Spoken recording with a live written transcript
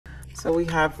So we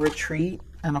have retreat,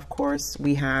 and of course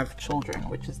we have children,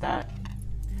 which is that.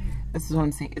 This is what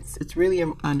I'm saying. It's really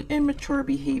an immature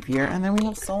behavior. And then we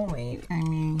have soulmate. I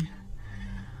mean,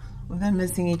 with them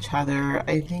missing each other,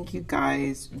 I think you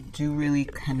guys do really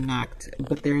connect,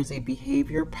 but there's a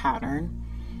behavior pattern.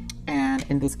 And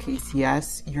in this case,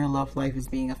 yes, your love life is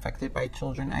being affected by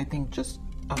children. I think just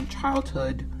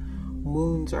childhood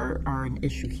wounds are an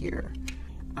issue here.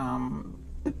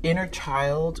 The inner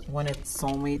child, when it's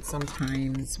soulmate,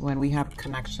 sometimes when we have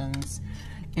connections,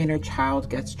 inner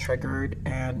child gets triggered,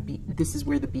 and this is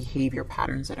where the behavior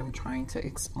patterns that I'm trying to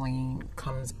explain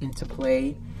comes into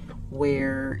play,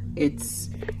 where it's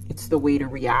the way to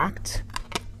react.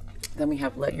 Then we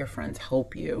have let your friends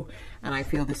help you, and I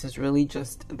feel this is really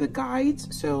just the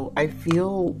guides. So I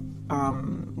feel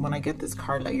when I get this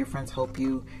card, let your friends help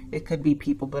you, it could be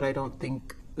people, but I don't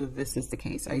think this is the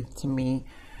case. To me,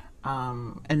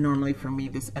 and normally for me,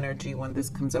 this energy, when this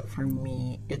comes up for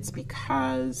me, it's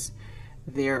because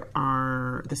the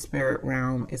spirit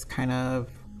realm is kind of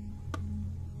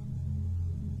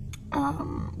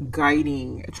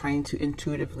guiding, trying to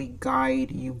intuitively guide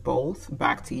you both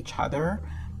back to each other,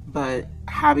 but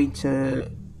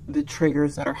the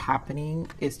triggers that are happening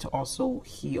is to also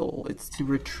heal. It's to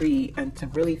retreat and to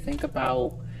really think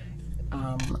about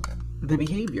the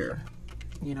behavior,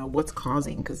 you know, what's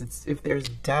causing, because if there's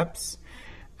depths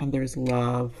and there's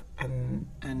love, and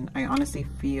I honestly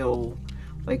feel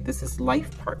like this is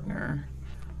life partner,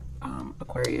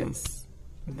 Aquarius,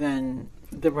 then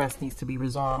the rest needs to be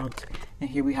resolved. And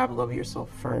here we have love yourself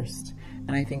first.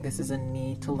 And I think this is a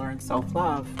need to learn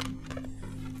self-love.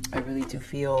 I really do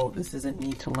feel this is a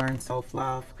need to learn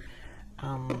self-love.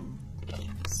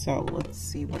 So let's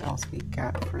see what else we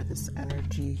got for this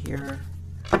energy here.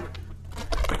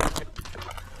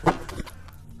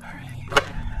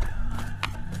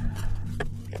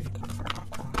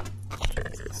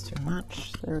 It's too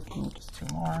much. There, can we just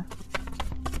do more?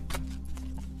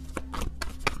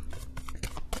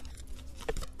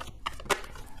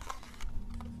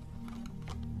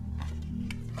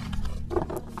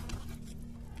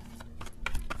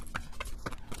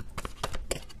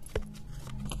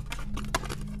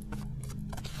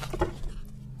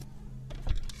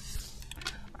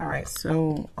 All right,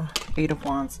 so 8 of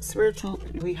Wands. Spiritual,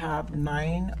 we have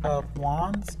 9 of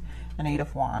Wands and 8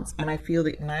 of Wands. And I feel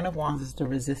that 9 of Wands is the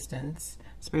resistance,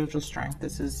 spiritual strength.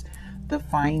 This is the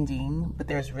finding, but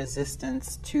there's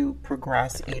resistance to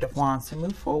progress. 8 of Wands, to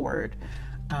move forward.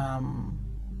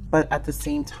 But at the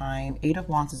same time, 8 of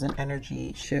Wands is an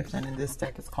energy shift. And in this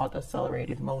deck, it's called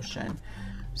accelerated motion.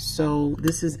 So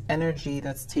this is energy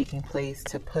that's taking place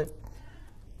to put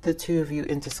the two of you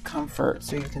in discomfort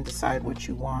so you can decide what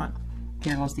you want.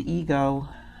 Here goes the ego,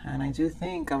 and I do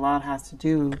think a lot has to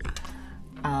do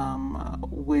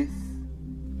with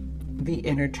the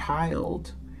inner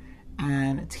child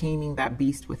and taming that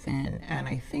beast within. And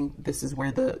I think this is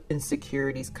where the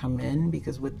insecurities come in,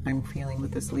 because what I'm feeling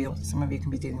with this Leo, some of you can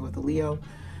be dealing with a Leo,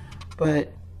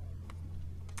 but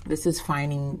this is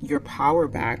finding your power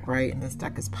back, right? And this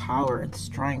deck is power and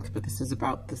strength, but this is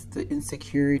about the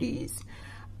insecurities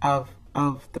of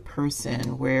the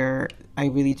person, where I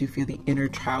really do feel the inner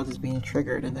child is being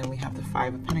triggered. And then we have the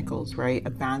 5 of Pentacles, right?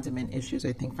 Abandonment issues.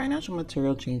 I think financial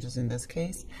material changes in this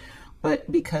case, but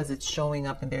because it's showing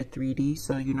up in their 3D,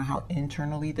 so you know how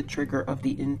internally the trigger of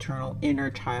the internal inner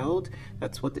child,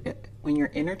 that's what when your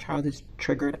inner child is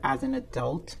triggered as an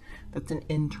adult, that's an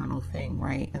internal thing,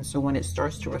 right? And so when it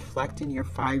starts to reflect in your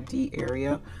 5D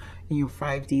area, in your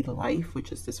 5D life,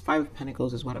 which is this 5 of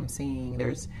Pentacles, is what I'm saying.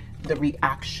 There's the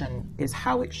reaction is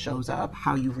how it shows up,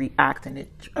 how you react, and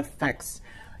it affects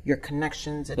your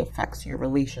connections, it affects your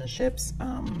relationships,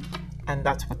 and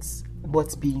that's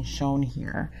what's being shown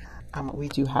here. We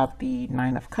do have the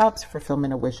 9 of Cups,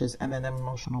 fulfillment of wishes, and then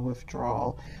emotional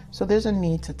withdrawal. So there's a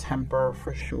need to temper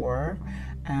for sure,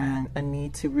 and a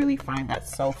need to really find that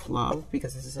self-love,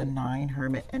 because this is a 9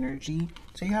 hermit energy.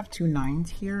 So you have 2 9s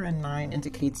here, and 9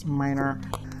 indicates major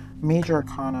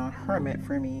arcana hermit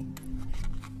for me,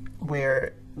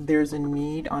 where there's a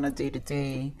need on a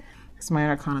day-to-day. Because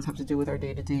minor arcanas have to do with our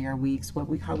day-to-day, our weeks,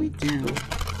 how we do.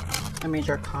 And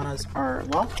major arcanas are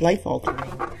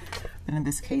life-altering. And in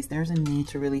this case, there's a need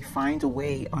to really find a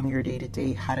way on your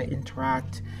day-to-day how to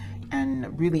interact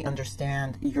and really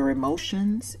understand your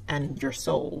emotions and your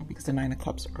soul, because the 9 of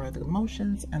Cups are the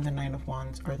emotions and the 9 of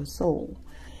Wands are the soul.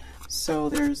 So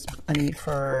there's a need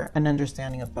for an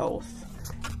understanding of both.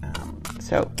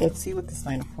 So let's see what this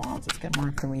 9 of Wands, let's get more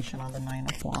information on the 9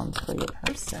 of Wands for your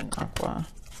person, Aqua.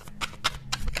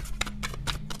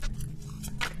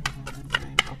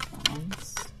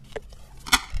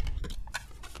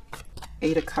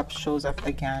 Eight of Cups shows up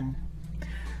again.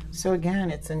 So again,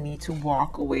 it's a need to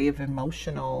walk away of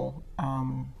emotional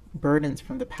burdens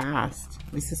from the past.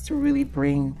 This is to really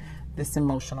bring this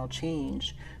emotional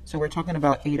change. So we're talking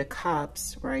about Eight of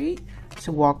Cups, right?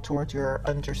 To walk towards your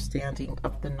understanding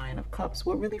of the Nine of Cups.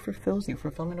 What really fulfills you?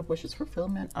 Fulfillment of wishes,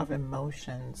 fulfillment of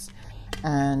emotions.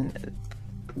 And,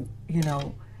 you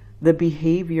know, the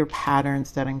behavior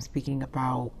patterns that I'm speaking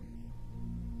about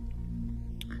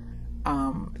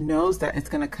knows that it's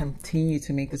going to continue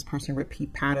to make this person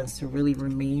repeat patterns to really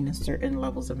remain in certain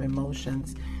levels of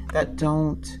emotions that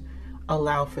don't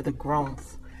allow for the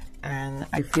growth. And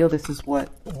I feel this is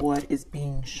what is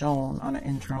being shown on an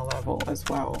internal level as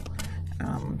well.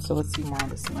 So let's see more on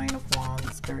this Nine of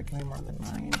Wands. Spirit, give me more on the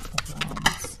Nine of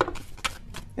Wands.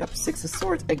 Yep, Six of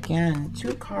Swords. Again,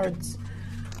 two cards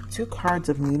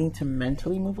of needing to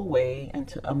mentally move away and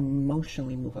to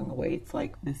emotionally moving away. It's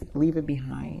like this, leave it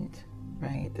behind,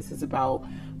 right? This is about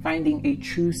finding a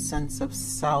true sense of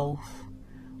self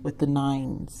with the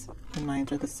nines. The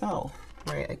nines are the self,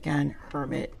 right? Again,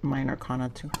 Hermit, Minor Arcana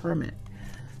to Hermit.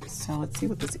 So let's see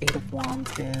what this Eight of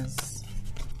Wands is.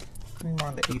 Give me more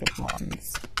on the Eight of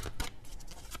Wands.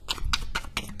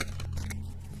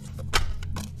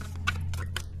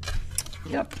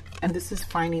 Yep. And this is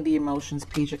finding the emotions.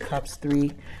 Page of Cups,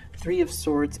 Three of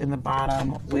Swords in the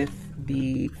bottom with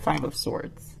the Five of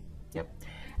Swords. Yep.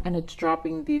 And it's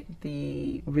dropping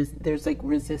there's like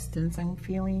resistance I'm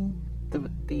feeling.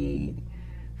 The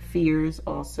fears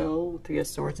also. Three of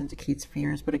Swords indicates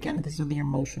fears, but again, these are the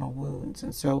emotional wounds.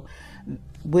 And so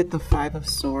with the Five of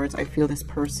Swords, I feel this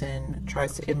person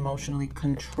tries to emotionally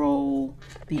control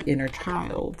the inner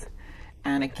child.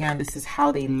 And again, this is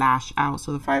how they lash out.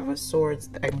 So the Five of Swords,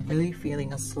 I'm really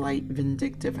feeling a slight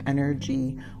vindictive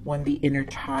energy when the inner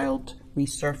child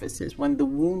resurfaces. When the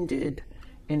wounded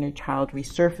inner child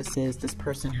resurfaces, this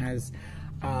person has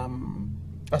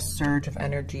a surge of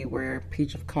energy where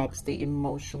Page of Cups, they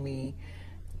emotionally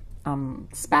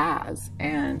spaz.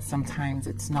 And sometimes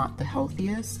it's not the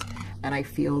healthiest. And I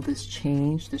feel this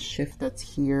change, this shift that's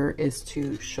here is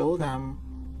to show them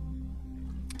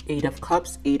Eight of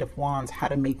Cups, Eight of Wands, how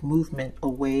to make movement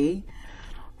away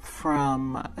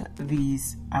from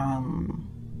these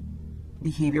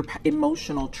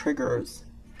emotional triggers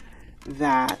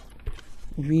that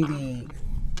really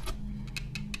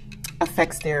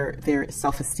affects their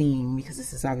self-esteem, because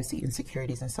this is obviously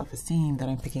insecurities and self-esteem that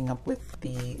I'm picking up with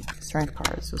the Strength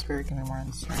card. So Spirit, give me more on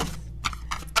the Strength.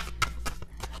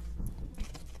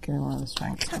 Give me more on the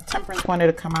Strength. Temperance wanted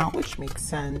to come out, which makes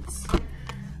sense.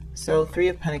 So Three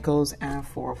of Pentacles and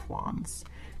Four of Wands.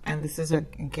 And this is,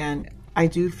 again, I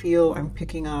do feel I'm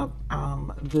picking up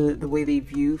the way they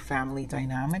view family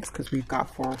dynamics, because we've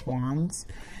got Four of Wands.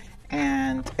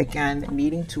 And again,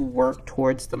 needing to work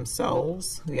towards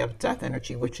themselves. We have Death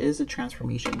energy, which is a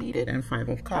transformation needed, and Five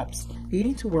of Cups.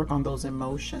 Needing to work on those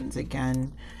emotions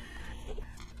again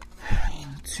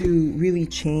to really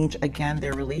change, again,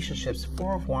 their relationships.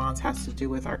 Four of Wands has to do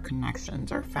with our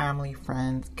connections, our family,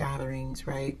 friends, gatherings,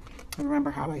 right?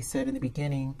 Remember how I said in the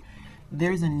beginning,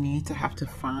 there's a need to have to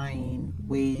find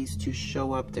ways to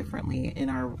show up differently in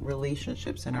our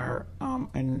relationships, in our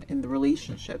and in the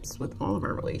relationships with all of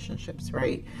our relationships,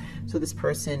 right? So this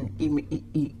person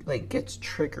like gets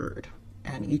triggered,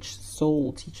 and each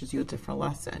soul teaches you a different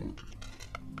lesson.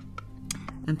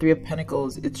 And Three of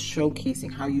Pentacles, it's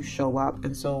showcasing how you show up.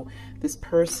 And so this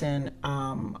person,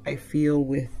 I feel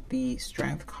with the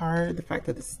Strength card, the fact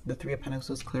that the Three of Pentacles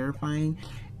is clarifying,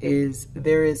 is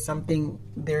there's a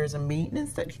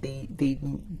maintenance that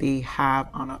they have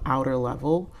on an outer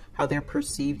level, how they're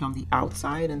perceived on the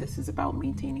outside. And this is about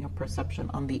maintaining a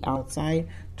perception on the outside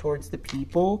towards the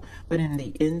people. But in the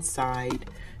inside,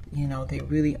 you know, they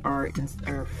really are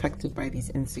affected by these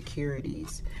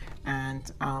insecurities.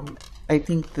 And I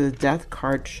think the Death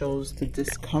card shows the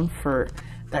discomfort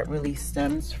that really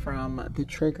stems from the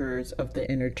triggers of the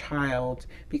inner child,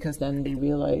 because then they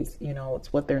realize, you know,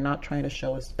 it's what they're not trying to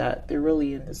show is that they're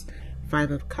really in this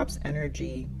Five of Cups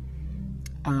energy.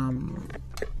 And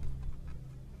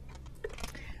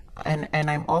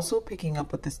I'm also picking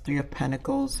up with this Three of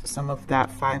Pentacles, some of that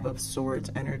Five of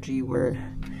Swords energy, where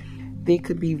they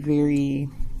could be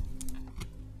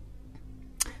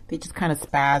they just kind of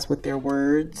spaz with their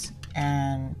words,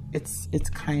 and it's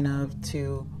kind of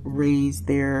to raise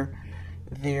their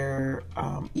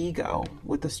ego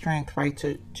with the Strength, right?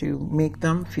 To make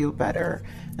them feel better.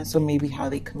 And so maybe how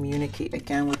they communicate,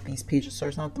 again, with these Page of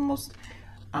Swords, not the most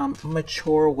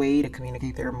mature way to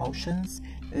communicate their emotions.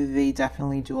 They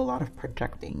definitely do a lot of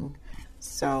projecting.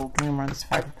 So give me more on this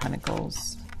Five of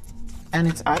Pentacles. And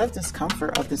it's out of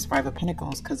discomfort of this Five of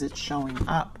Pentacles because it's showing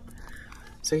up.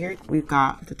 So here we've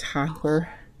got the Tower,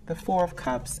 the Four of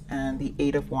Cups, and the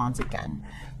Eight of Wands again.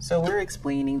 So we're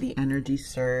explaining the energy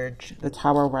surge, the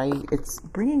Tower, right? It's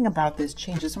bringing about this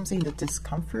change. That's what I'm saying, the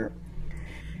discomfort,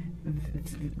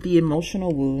 the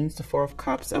emotional wounds, the Four of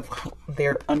Cups, of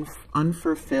their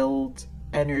unfulfilled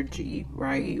energy,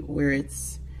 right? Where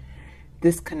it's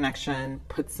this connection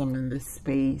puts them in this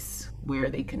space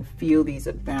where they can feel these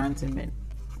abandonment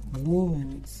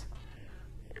wounds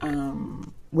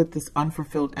with this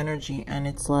unfulfilled energy. And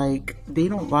it's like they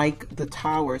don't like the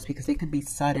Towers because they could be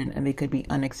sudden and they could be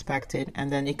unexpected,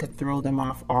 and then it could throw them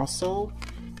off also,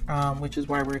 which is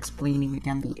why we're explaining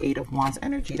again the Eight of Wands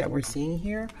energy that we're seeing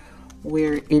here,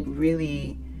 where it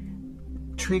really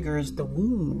triggers the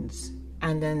wounds.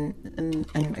 And then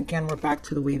and again, we're back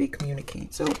to the way they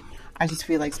communicate. So I just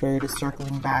feel like Spirit is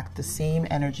circling back the same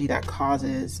energy that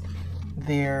causes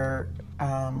their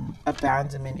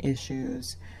abandonment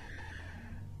issues,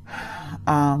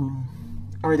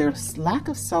 or their lack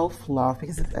of self-love,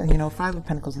 because you know, Five of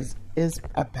Pentacles is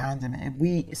abandonment, and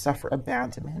we suffer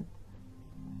abandonment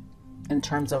in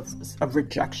terms of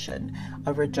rejection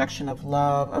of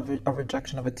love, a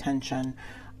rejection of attention,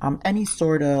 any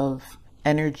sort of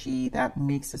energy that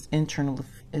makes us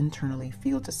internally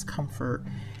feel discomfort.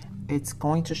 It's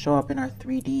going to show up in our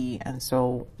 3D. And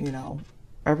so, you know,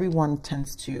 everyone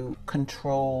tends to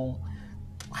control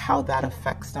how that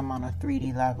affects them on a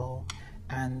 3D level.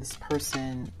 And this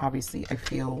person, obviously, I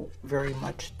feel very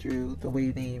much through the way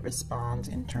they respond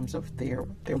in terms of their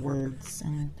words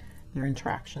and their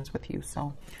interactions with you.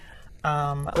 So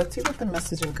let's see what the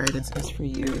message and guidance is for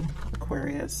you,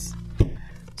 Aquarius.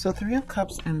 So Three of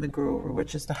Cups and the Guru,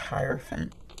 which is the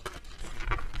Hierophant.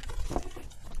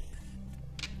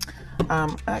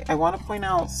 I want to point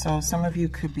out, so some of you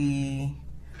could be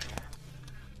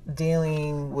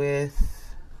dealing with,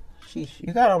 sheesh,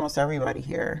 you got almost everybody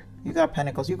here. You got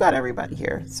Pentacles, you got everybody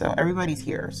here. So everybody's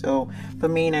here. So the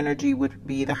main energy would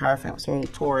be the Hierophant, so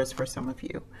Taurus for some of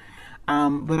you.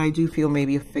 But I do feel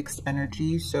maybe a fixed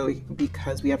energy. So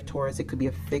because we have Taurus, it could be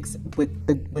a fix with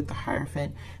the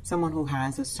Hierophant, someone who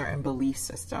has a certain belief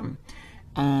system.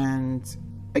 And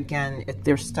again, if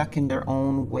they're stuck in their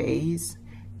own ways,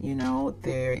 you know,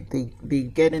 they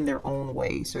get in their own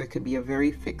way. So it could be a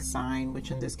very fixed sign,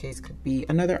 which in this case could be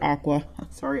another Aqua.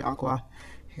 Sorry, Aqua.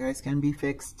 You guys can be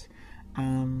fixed.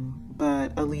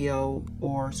 But a Leo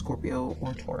or Scorpio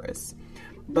or Taurus.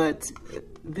 But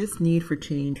this need for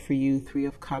change for you, Three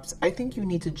of Cups, I think you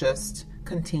need to just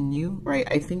continue, right?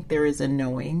 I think there is a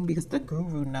knowing, because the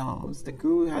Guru knows. The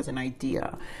Guru has an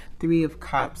idea. Three of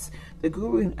Cups. The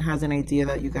Guru has an idea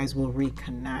that you guys will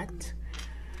reconnect.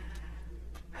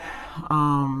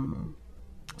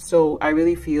 So I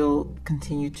really feel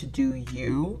continue to do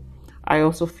you. I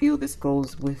also feel this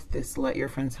goes with this let your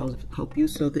friends help you.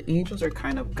 So the angels are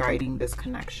kind of guiding this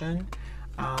connection.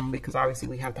 Because obviously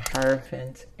we have the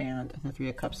Hierophant and the Three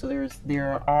of Cups. So there's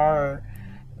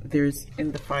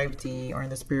in the 5D or in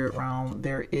the spirit realm,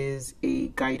 there is a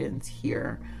guidance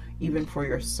here, even for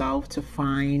yourself to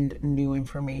find new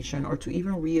information or to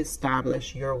even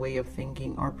reestablish your way of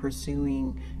thinking or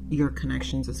pursuing your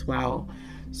connections as well.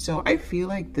 So I feel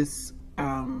like this,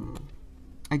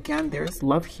 again, there's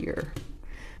love here.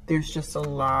 There's just a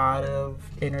lot of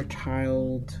inner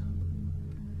child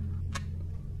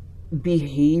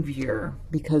behavior,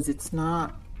 because it's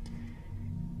not,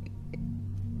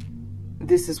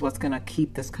 this is what's going to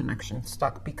keep this connection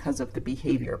stuck, because of the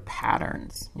behavior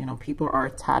patterns. You know, people are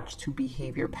attached to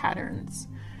behavior patterns,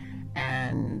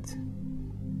 and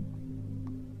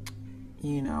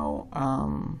you know,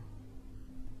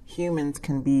 humans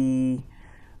can be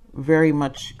very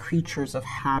much creatures of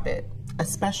habit,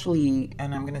 especially,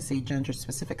 and I'm going to say gender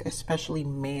specific, especially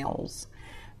males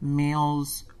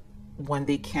when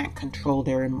they can't control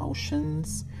their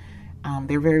emotions.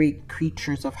 They're very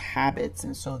creatures of habits,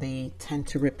 and so they tend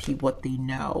to repeat what they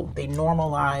know. They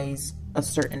normalize a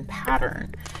certain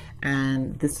pattern,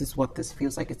 and this is what this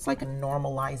feels like. It's like a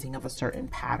normalizing of a certain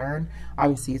pattern.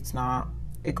 Obviously it's not,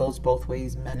 it goes both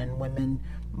ways, men and women,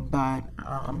 but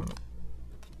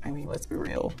I mean, let's be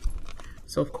real.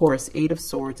 So of course, Eight of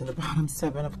Swords in the bottom,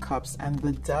 Seven of Cups, and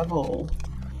the Devil.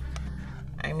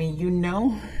 I mean, you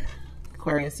know,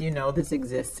 Aquarius, you know this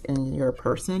exists in your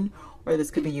person, or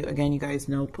this could be you. Again, you guys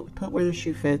know, put where the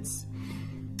shoe fits.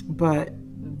 But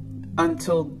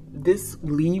until this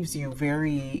leaves you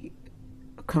very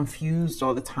confused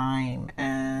all the time,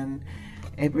 and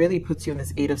it really puts you in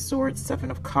this Eight of Swords, Seven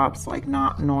of Cups, like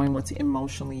not knowing what to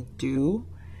emotionally do.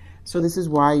 So this is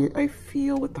why I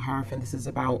feel with the Hierophant, this is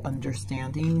about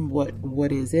understanding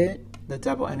what is it, the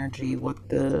Devil energy, what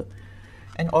the,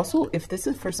 And also, if this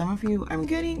is for some of you, I'm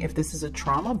getting if this is a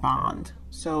trauma bond.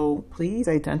 So please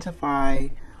identify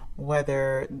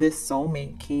whether this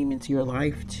soulmate came into your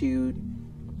life to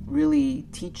really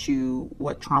teach you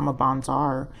what trauma bonds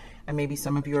are. And maybe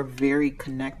some of you are very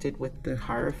connected with the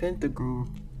Hierophant, the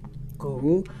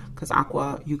guru, because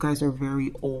Aqua, you guys are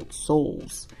very old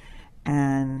souls.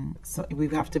 And so we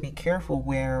have to be careful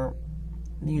where,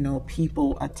 you know,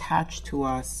 people attach to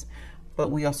us. But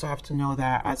we also have to know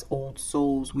that as old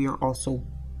souls, we are also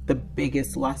the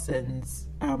biggest lessons,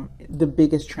 the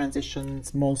biggest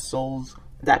transitions, most souls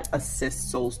that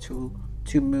assist souls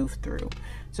to move through.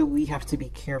 So we have to be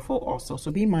careful also.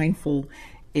 So be mindful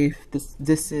if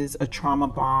this is a trauma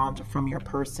bond from your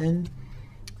person,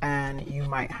 and you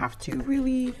might have to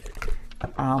really,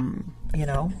 you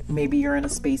know, maybe you're in a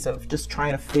space of just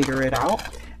trying to figure it out.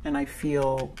 And I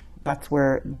feel that's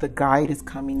where the guide is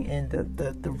coming in,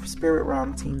 the spirit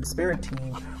realm team, the spirit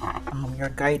team, your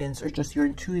guidance, or just your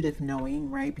intuitive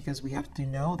knowing, right? Because we have to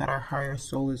know that our higher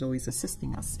soul is always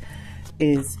assisting us,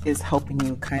 is helping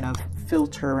you kind of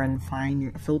filter and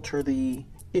filter the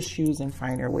issues and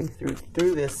find your way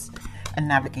through this and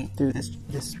navigate through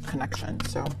this connection.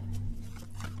 So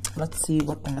let's see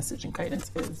what the message and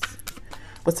guidance is.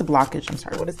 What's the blockage? I'm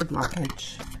sorry, what is the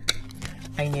blockage?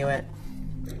 I knew it.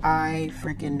 I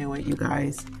freaking knew it, you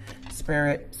guys.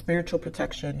 Spiritual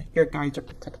protection. Your guides are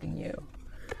protecting you.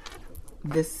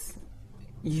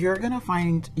 You're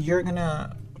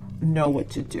gonna know what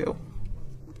to do.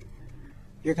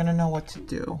 You're gonna know what to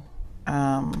do.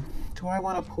 Do I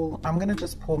want to pull? I'm gonna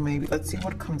just pull maybe. Let's see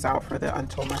what comes out for the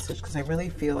untold message, because I really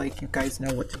feel like you guys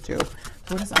know what to do.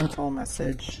 So what is untold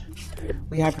message?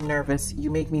 We have nervous. You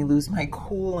make me lose my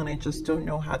cool, and I just don't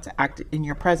know how to act in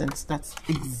your presence. That's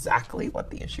exactly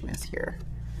what the issue is here.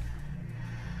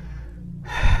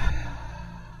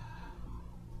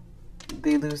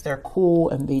 They lose their cool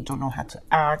and they don't know how to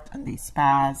act, and they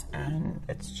spaz, and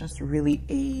it's just really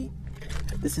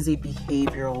this is a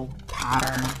behavioral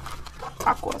pattern,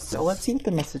 Aqua. So let's see what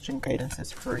the message and guidance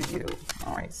is for you.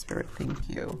 All right, Spirit, thank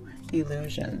you.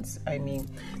 Illusions. I mean,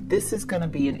 this is going to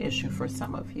be an issue for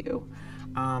some of you.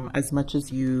 As much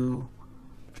as you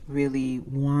really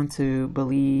want to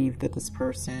believe that this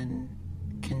person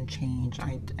can change,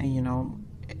 you know,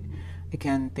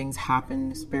 again, things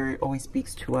happen. Spirit always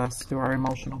speaks to us through our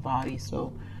emotional body.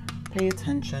 So pay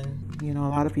attention. You know, a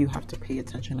lot of you have to pay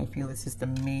attention. I feel this is the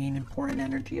main important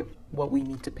energy of what we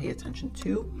need to pay attention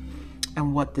to,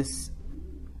 and what this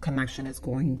connection is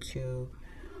going to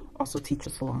also teach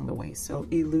us along the way. So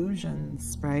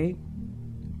illusions, right?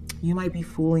 You might be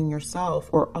fooling yourself,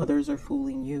 or others are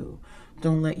fooling you.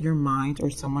 Don't let your mind or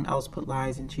someone else put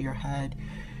lies into your head.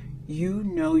 You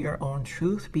know your own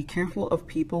truth. Be careful of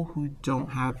people who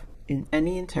don't have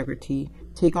any integrity.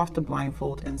 Take off the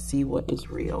blindfold and see what is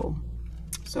real.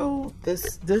 So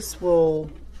this will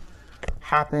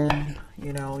happen.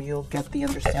 You know, you'll get the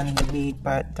understanding you need,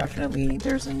 but definitely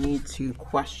there's a need to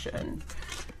question.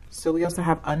 So we also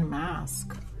have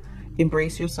unmask.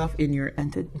 Embrace yourself in your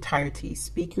entirety.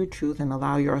 Speak your truth and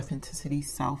allow your authenticity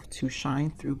self to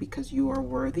shine through, because you are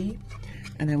worthy.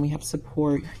 And then we have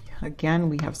support. Again,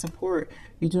 we have support.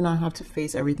 You do not have to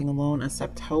face everything alone.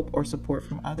 Accept help or support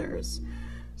from others.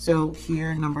 So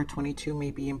here, number 22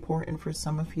 may be important for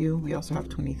some of you. We also have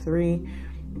 23,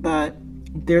 but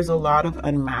there's a lot of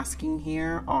unmasking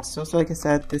here also. So like I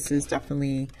said, this is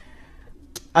definitely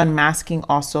unmasking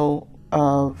also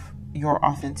of your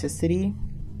authenticity.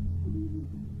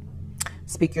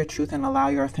 Speak your truth and allow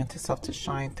your authentic self to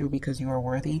shine through, because you are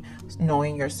worthy.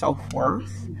 Knowing your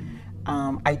self-worth.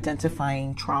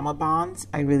 Identifying trauma bonds.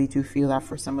 I really do feel that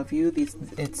for some of you,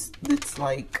 it's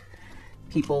like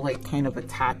people like kind of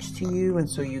attached to you, and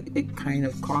so it kind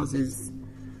of causes,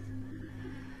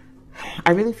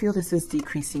 I really feel this is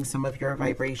decreasing some of your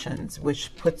vibrations,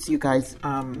 which puts you guys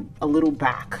a little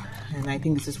back. And I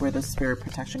think this is where the spirit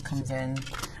protection comes in.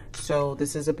 So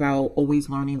this is about always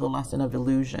learning the lesson of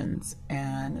illusions,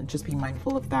 and just be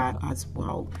mindful of that as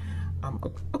well,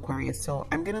 Aquarius. So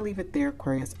I'm going to leave it there,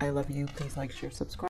 Aquarius. I love you. Please like, share, subscribe.